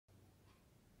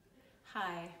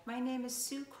Hi, my name is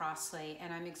Sue Crossley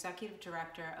and I'm Executive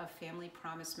Director of Family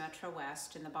Promise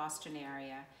Metrowest in the Boston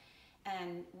area.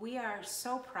 And we are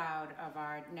so proud of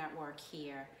our network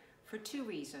here for two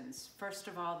reasons. First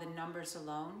of all, the numbers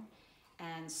alone,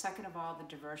 and second of all,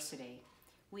 the diversity.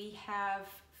 We have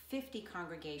 50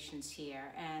 congregations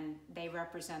here and they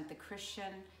represent the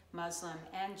Christian, Muslim,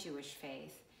 and Jewish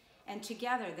faith. And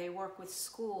together they work with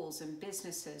schools and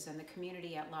businesses and the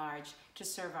community at large to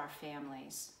serve our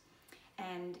families.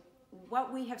 And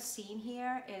what we have seen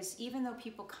here is even though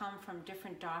people come from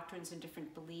different doctrines and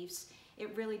different beliefs,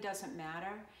 it really doesn't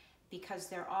matter because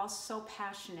they're all so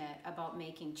passionate about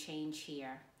making change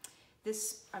here.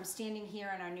 I'm standing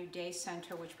here in our new day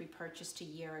center, which we purchased a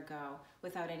year ago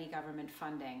without any government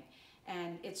funding.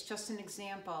 And it's just an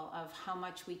example of how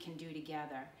much we can do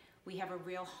together. We have a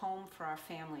real home for our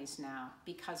families now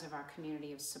because of our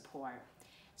community of support.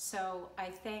 So I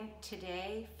thank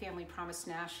today Family Promise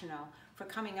National for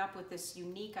coming up with this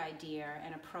unique idea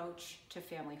and approach to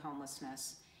family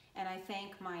homelessness. And I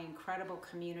thank my incredible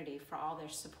community for all their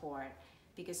support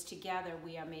because together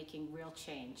we are making real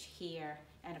change here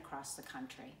and across the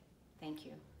country. Thank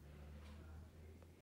you.